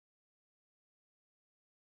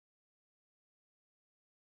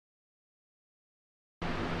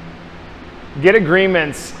Get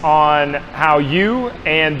agreements on how you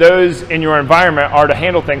and those in your environment are to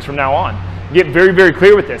handle things from now on. Get very, very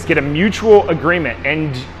clear with this. Get a mutual agreement.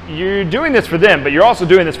 And you're doing this for them, but you're also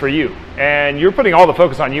doing this for you. And you're putting all the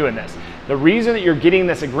focus on you in this. The reason that you're getting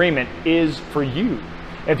this agreement is for you.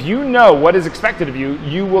 If you know what is expected of you,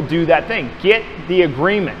 you will do that thing. Get the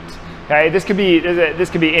agreement. Okay? This could be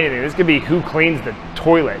anything. This could be who cleans the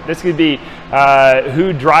toilet. This could be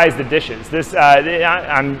who dries the dishes.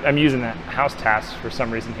 I'm using that house task for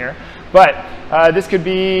some reason here. But this could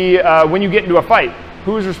be when you get into a fight,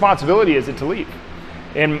 whose responsibility is it to leave?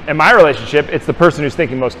 In my relationship, it's the person who's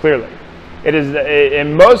thinking most clearly. It is,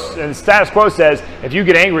 and status quo says, if you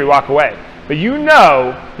get angry, walk away. But you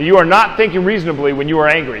know that you are not thinking reasonably when you are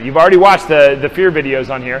angry. You've already watched the fear videos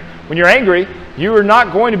on here. When you're angry, you are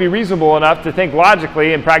not going to be reasonable enough to think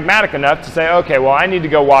logically and pragmatic enough to say, okay, well, I need to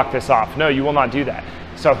go walk this off. No, you will not do that.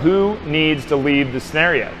 So who needs to leave the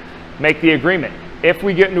scenario? Make the agreement. If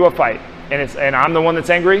we get into a fight and I'm the one that's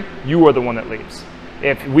angry, you are the one that leaves.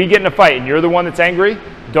 If we get in a fight and you're the one that's angry,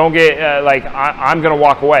 don't get I'm going to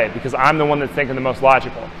walk away because I'm the one that's thinking the most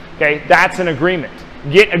logical. Okay, that's an agreement.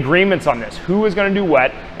 Get agreements on this. Who is going to do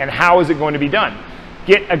what and how is it going to be done?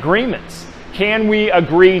 Get agreements. Can we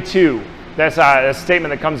agree to? That's a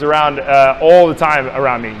statement that comes around all the time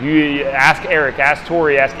around me. You ask Eric, ask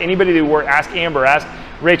Tori, ask anybody who works, ask Amber, ask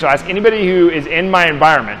Rachel, ask anybody who is in my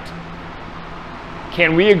environment.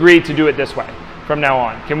 Can we agree to do it this way from now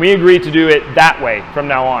on? Can we agree to do it that way from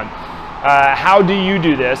now on? How do you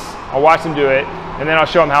do this? I'll watch them do it, and then I'll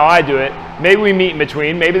show them how I do it. Maybe we meet in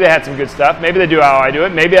between. Maybe they had some good stuff. Maybe they do how I do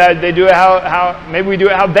it. Maybe they do it maybe we do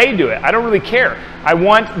it how they do it. I don't really care. I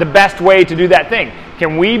want the best way to do that thing.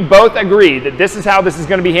 Can we both agree that this is how this is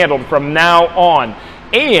going to be handled from now on?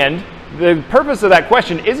 And the purpose of that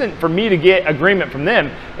question isn't for me to get agreement from them.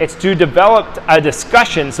 It's to develop a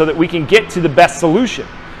discussion so that we can get to the best solution.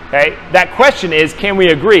 Okay? That question is, can we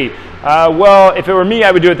agree? Well, if it were me, I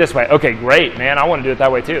would do it this way. Okay, great, man. I want to do it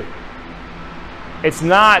that way too. It's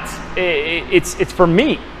not, it's for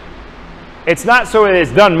me. It's not so it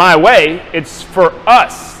is done my way. It's for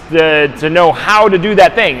us to know how to do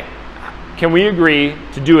that thing. Can we agree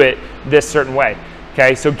to do it this certain way?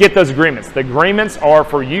 Okay, so get those agreements. The agreements are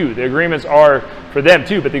for you. The agreements are for them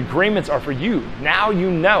too, but the agreements are for you. Now you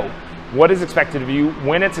know what is expected of you,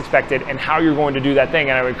 when it's expected, and how you're going to do that thing,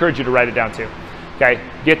 and I would encourage you to write it down too. Okay,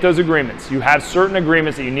 get those agreements. You have certain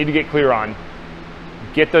agreements that you need to get clear on.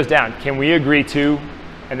 Get those down. Can we agree to,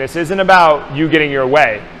 and this isn't about you getting your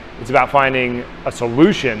way, it's about finding a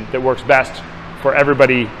solution that works best for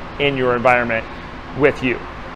everybody in your environment with you.